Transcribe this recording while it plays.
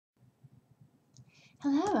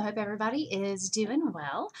Hello, I hope everybody is doing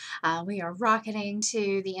well. We are rocketing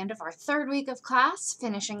to the end of our third week of class,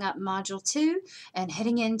 finishing up Module 2 and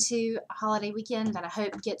heading into a holiday weekend that I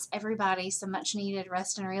hope gets everybody some much needed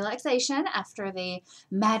rest and relaxation after the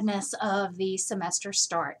madness of the semester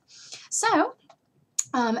start. So,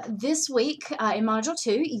 this week in Module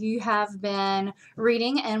 2, you have been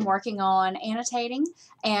reading and working on annotating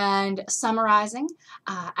and summarizing,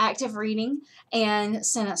 active reading, and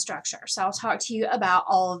sentence structure. So I'll talk to you about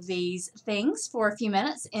all of these things for a few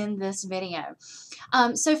minutes in this video.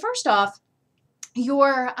 So first off,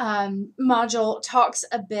 your module talks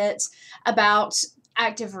a bit about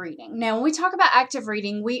active reading. Now, when we talk about active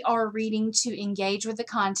reading, we are reading to engage with the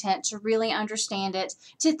content, to really understand it,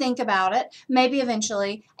 to think about it, maybe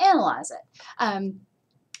eventually analyze it. And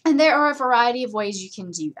there are a variety of ways you can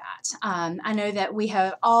do that. I know that we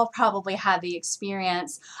have all probably had the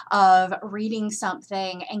experience of reading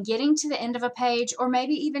something and getting to the end of a page, or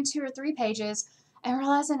maybe even 2 or 3 pages, and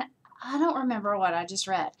realizing, I don't remember what I just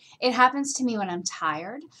read. It happens to me when I'm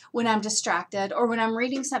tired, when I'm distracted, or when I'm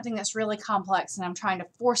reading something that's really complex and I'm trying to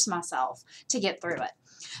force myself to get through it.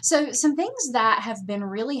 So some things that have been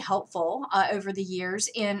really helpful over the years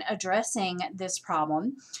in addressing this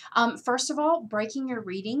problem. First of all, breaking your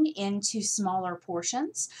reading into smaller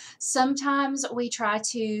portions. Sometimes we try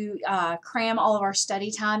to cram all of our study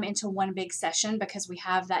time into one big session because we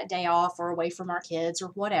have that day off or away from our kids or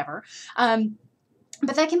whatever.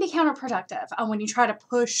 But that can be counterproductive when you try to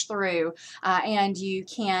push through and you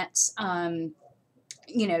can't,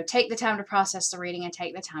 take the time to process the reading and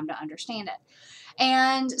take the time to understand it.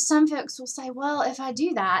 And some folks will say, well, if I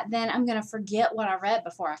do that, then I'm going to forget what I read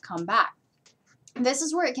before I come back. This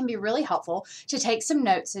is where it can be really helpful to take some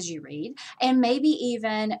notes as you read and maybe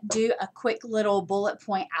even do a quick little bullet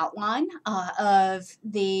point outline of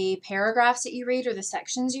the paragraphs that you read or the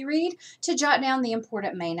sections you read to jot down the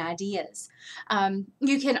important main ideas.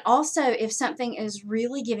 You can also, if something is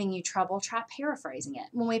really giving you trouble, try paraphrasing it.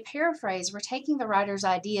 When we paraphrase, we're taking the writer's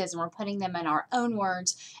ideas and we're putting them in our own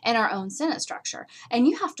words and our own sentence structure. And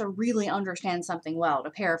you have to really understand something well to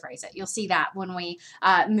paraphrase it. You'll see that when we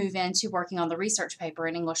move into working on the research paper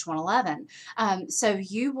in English 111. So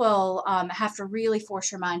you will have to really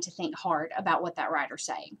force your mind to think hard about what that writer's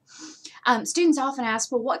saying. Students often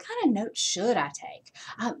ask, well, what kind of notes should I take?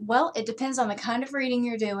 Well, it depends on the kind of reading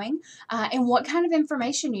you're doing and what kind of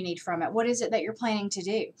information you need from it. What is it that you're planning to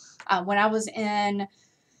do? When I was in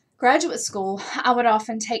graduate school, I would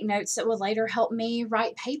often take notes that would later help me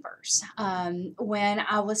write papers. When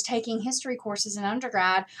I was taking history courses in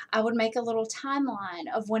undergrad, I would make a little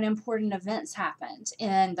timeline of when important events happened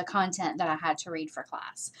in the content that I had to read for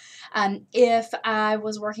class. If I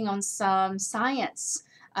was working on some science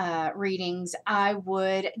readings, I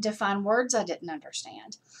would define words I didn't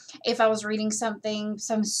understand. If I was reading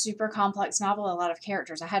some super complex novel, a lot of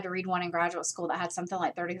characters, I had to read one in graduate school that had something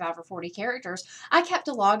like 35 or 40 characters. I kept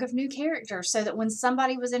a log of new characters so that when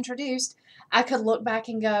somebody was introduced, I could look back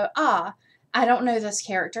and go, I don't know this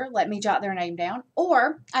character, let me jot their name down.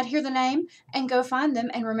 Or I'd hear the name and go find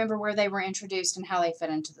them and remember where they were introduced and how they fit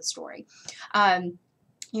into the story.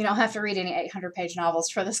 You don't have to read any 800-page novels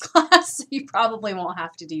for this class, so you probably won't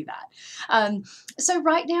have to do that. So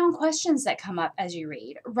write down questions that come up as you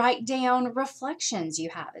read. Write down reflections you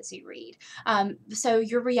have as you read. So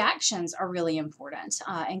your reactions are really important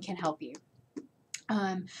and can help you.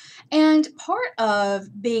 And part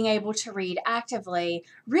of being able to read actively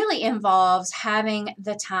really involves having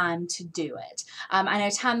the time to do it. I know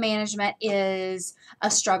time management is a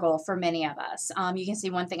struggle for many of us. You can see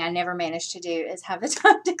one thing I never managed to do is have the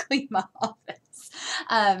time to clean my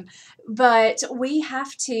office. But we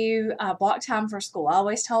have to block time for school. I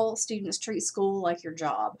always tell students, treat school like your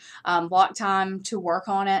job. Block time to work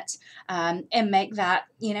on it and make that,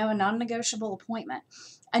 a non-negotiable appointment.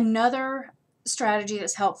 Another strategy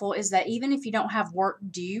that's helpful is that even if you don't have work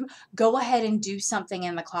due, go ahead and do something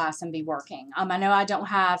in the class and be working. I know I don't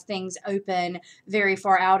have things open very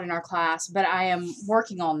far out in our class, but I am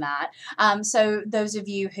working on that. So those of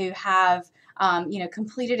you who have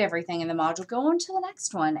completed everything in the module, go on to the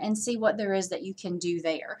next one and see what there is that you can do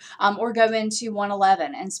there. Or go into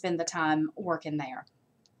 111 and spend the time working there.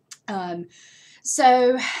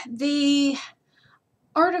 So the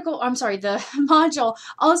module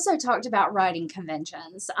also talked about writing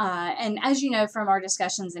conventions. And as you know from our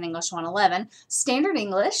discussions in English 111, standard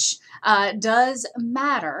English does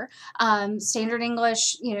matter. Standard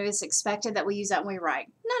English, it's expected that we use that when we write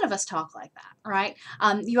None of us talk like that, right?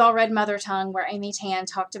 You all read Mother Tongue, where Amy Tan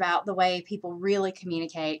talked about the way people really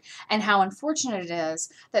communicate and how unfortunate it is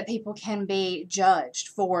that people can be judged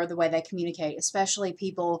for the way they communicate, especially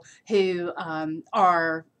people who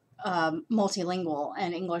are multilingual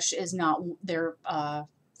and English is not their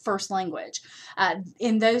first language.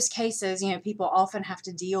 In those cases, people often have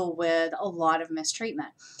to deal with a lot of mistreatment.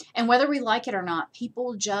 And whether we like it or not,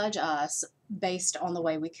 people judge us based on the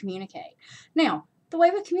way we communicate. Now, the way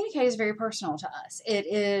we communicate is very personal to us. It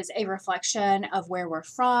is a reflection of where we're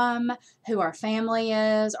from, who our family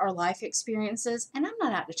is, our life experiences, and I'm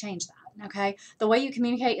not out to change that, okay? The way you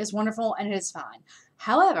communicate is wonderful and it is fine.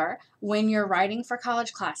 However, when you're writing for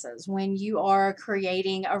college classes, when you are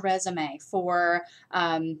creating a resume for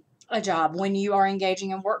a job, when you are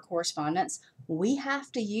engaging in work correspondence, we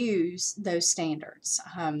have to use those standards.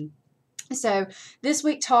 So this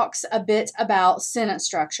week talks a bit about sentence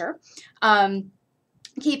structure.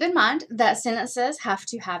 Keep in mind that sentences have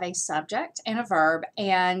to have a subject and a verb,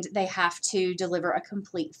 and they have to deliver a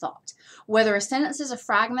complete thought. Whether a sentence is a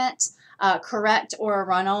fragment, correct, or a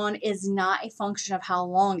run-on is not a function of how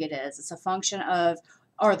long it is. It's a function of,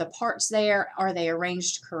 are the parts there? Are they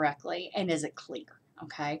arranged correctly? And is it clear?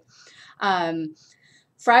 Okay.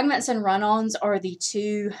 Fragments and run-ons are the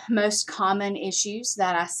two most common issues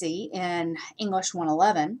that I see in English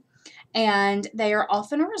 111. And they are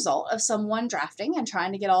often a result of someone drafting and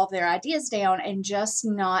trying to get all of their ideas down and just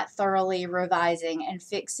not thoroughly revising and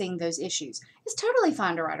fixing those issues. It's totally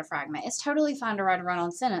fine to write a fragment. It's totally fine to write a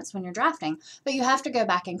run-on sentence when you're drafting, but you have to go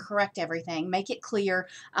back and correct everything, make it clear,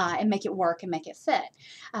 and make it work and make it fit.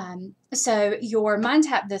 So your mind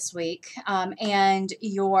tap this week and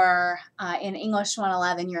your, in English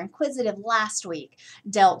 111, your inquisitive last week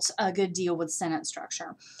dealt a good deal with sentence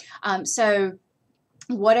structure. So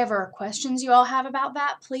whatever questions you all have about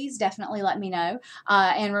that, please definitely let me know.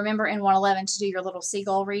 And remember in 111 to do your little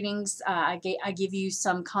seagull readings. I give you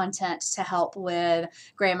some content to help with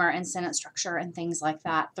grammar and sentence structure and things like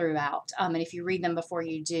that throughout. And if you read them before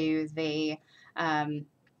you do my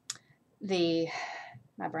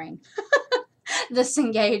brain, the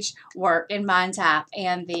Cengage work in Mind Tap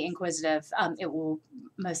and the Inquisitive, it will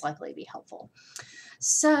most likely be helpful.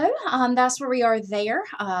 So that's where we are there.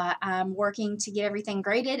 I'm working to get everything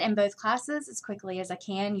graded in both classes as quickly as I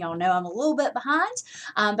can. Y'all know I'm a little bit behind,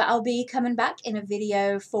 but I'll be coming back in a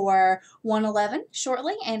video for 111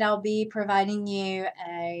 shortly, and I'll be providing you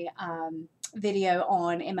a video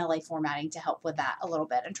on MLA formatting to help with that a little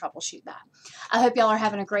bit and troubleshoot that. I hope y'all are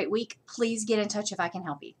having a great week. Please get in touch if I can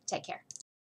help you. Take care.